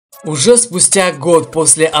Уже спустя год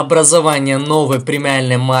после образования новой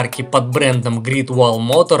премиальной марки под брендом Great Wall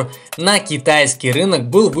Motor на китайский рынок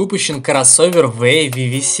был выпущен кроссовер Wey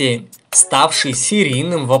VV7, ставший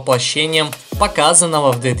серийным воплощением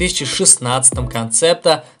показанного в 2016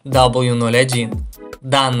 концепта W01.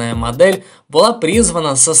 Данная модель была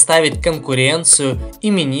призвана составить конкуренцию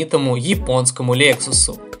именитому японскому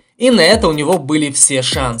Лексусу, и на это у него были все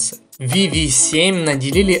шансы. VV7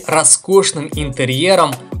 наделили роскошным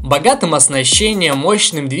интерьером, богатым оснащением,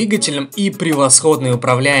 мощным двигателем и превосходной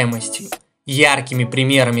управляемостью. Яркими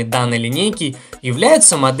примерами данной линейки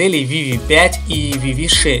являются модели VV5 и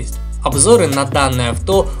VV6. Обзоры на данное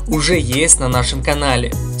авто уже есть на нашем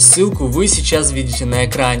канале, ссылку вы сейчас видите на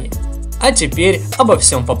экране. А теперь обо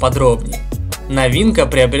всем поподробнее. Новинка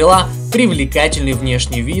приобрела привлекательный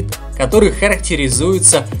внешний вид, который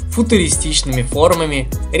характеризуется футуристичными формами,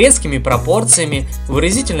 резкими пропорциями,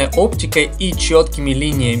 выразительной оптикой и четкими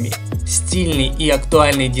линиями. Стильный и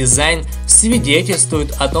актуальный дизайн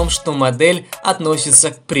свидетельствует о том, что модель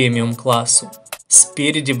относится к премиум-классу.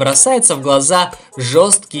 Спереди бросается в глаза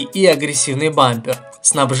жесткий и агрессивный бампер,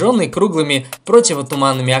 снабженный круглыми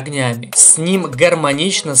противотуманными огнями. С ним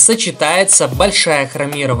гармонично сочетается большая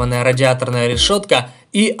хромированная радиаторная решетка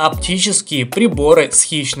и оптические приборы с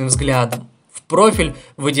хищным взглядом. В профиль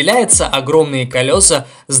выделяются огромные колеса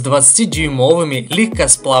с 20-дюймовыми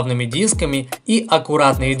легкосплавными дисками и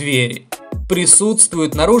аккуратные двери.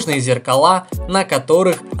 Присутствуют наружные зеркала, на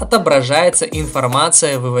которых отображается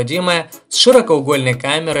информация, выводимая с широкоугольной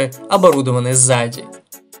камеры, оборудованной сзади.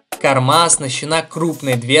 Корма оснащена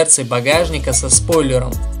крупной дверцей багажника со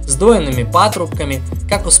спойлером, сдвоенными патрубками,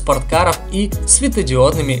 как у спорткаров, и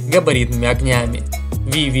светодиодными габаритными огнями.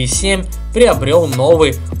 VV7 приобрел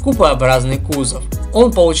новый купообразный кузов.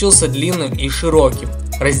 Он получился длинным и широким.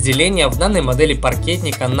 Разделение в данной модели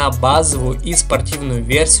паркетника на базовую и спортивную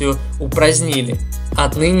версию упразднили.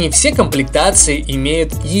 Отныне все комплектации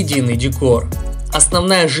имеют единый декор.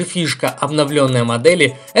 Основная же фишка обновленной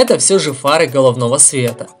модели – это все же фары головного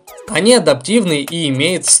света. Они адаптивны и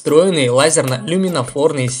имеют встроенные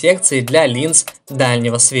лазерно-люминофорные секции для линз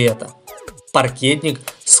дальнего света. Паркетник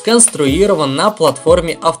сконструирован на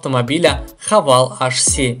платформе автомобиля Haval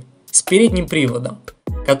H7 с передним приводом,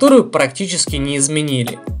 которую практически не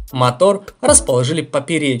изменили. Мотор расположили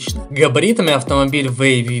поперечно. Габаритами автомобиль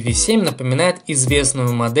Wey VV7 напоминает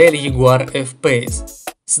известную модель Jaguar F-Pace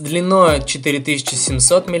с длиной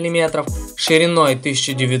 4700 мм, шириной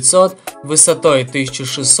 1900, высотой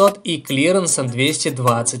 1600 и клиренсом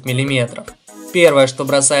 220 мм. Первое, что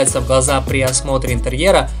бросается в глаза при осмотре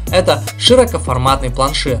интерьера, это широкоформатный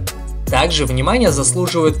планшет. Также внимание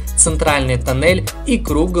заслуживает центральный тоннель и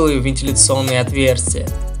круглые вентиляционные отверстия,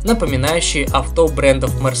 напоминающие авто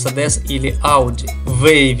брендов Mercedes или Audi.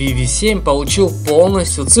 Wey VV7 получил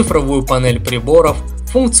полностью цифровую панель приборов,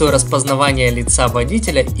 функцию распознавания лица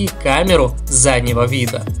водителя и камеру заднего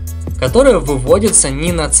вида, которая выводится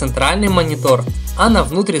не на центральный монитор, а на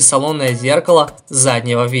внутрисалонное зеркало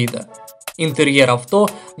заднего вида. Интерьер авто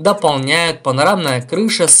дополняют панорамная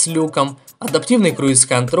крыша с люком, адаптивный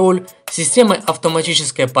круиз-контроль, система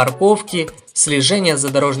автоматической парковки, слежение за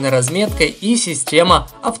дорожной разметкой и система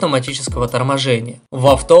автоматического торможения. В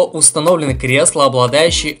авто установлены кресла,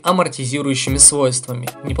 обладающие амортизирующими свойствами,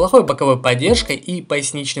 неплохой боковой поддержкой и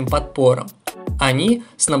поясничным подпором. Они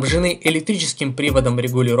снабжены электрическим приводом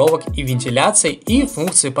регулировок и вентиляции и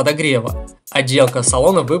функцией подогрева. Отделка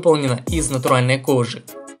салона выполнена из натуральной кожи.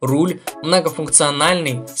 Руль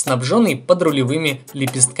многофункциональный, снабженный подрулевыми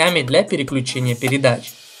лепестками для переключения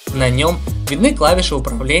передач. На нем видны клавиши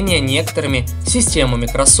управления некоторыми системами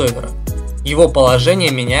кроссовера. Его положение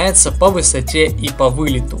меняется по высоте и по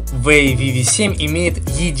вылету. Wey VV7 имеет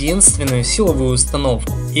единственную силовую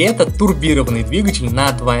установку, и это турбированный двигатель на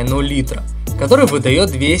 2,0 литра, который выдает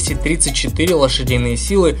 234 лошадиные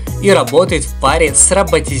силы и работает в паре с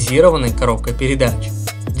роботизированной коробкой передач.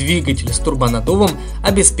 Двигатель с турбонаддувом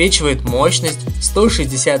обеспечивает мощность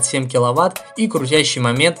 167 кВт и крутящий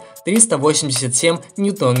момент 387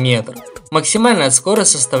 Нм. Максимальная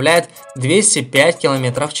скорость составляет 205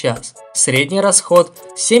 км в час. Средний расход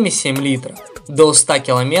 7,7 литра. До 100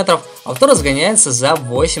 км авто разгоняется за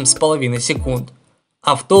 8,5 секунд.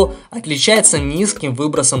 Авто отличается низким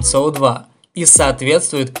выбросом СО2 и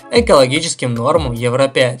соответствует экологическим нормам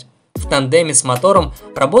Евро-5. В тандеме с мотором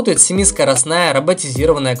работает 7-скоростная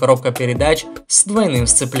роботизированная коробка передач с двойным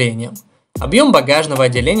сцеплением. Объем багажного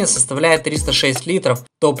отделения составляет 306 литров,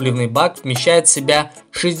 топливный бак вмещает в себя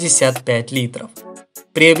 65 литров.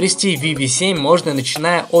 Приобрести VV7 можно,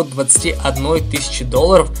 начиная от 21 тысячи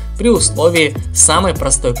долларов при условии самой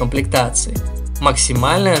простой комплектации.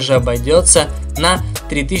 максимальная же обойдется на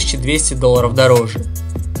 $3200 дороже.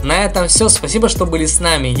 На этом все, спасибо, что были с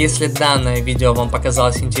нами. Если данное видео вам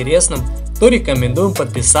показалось интересным, то рекомендуем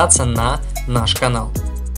подписаться на наш канал.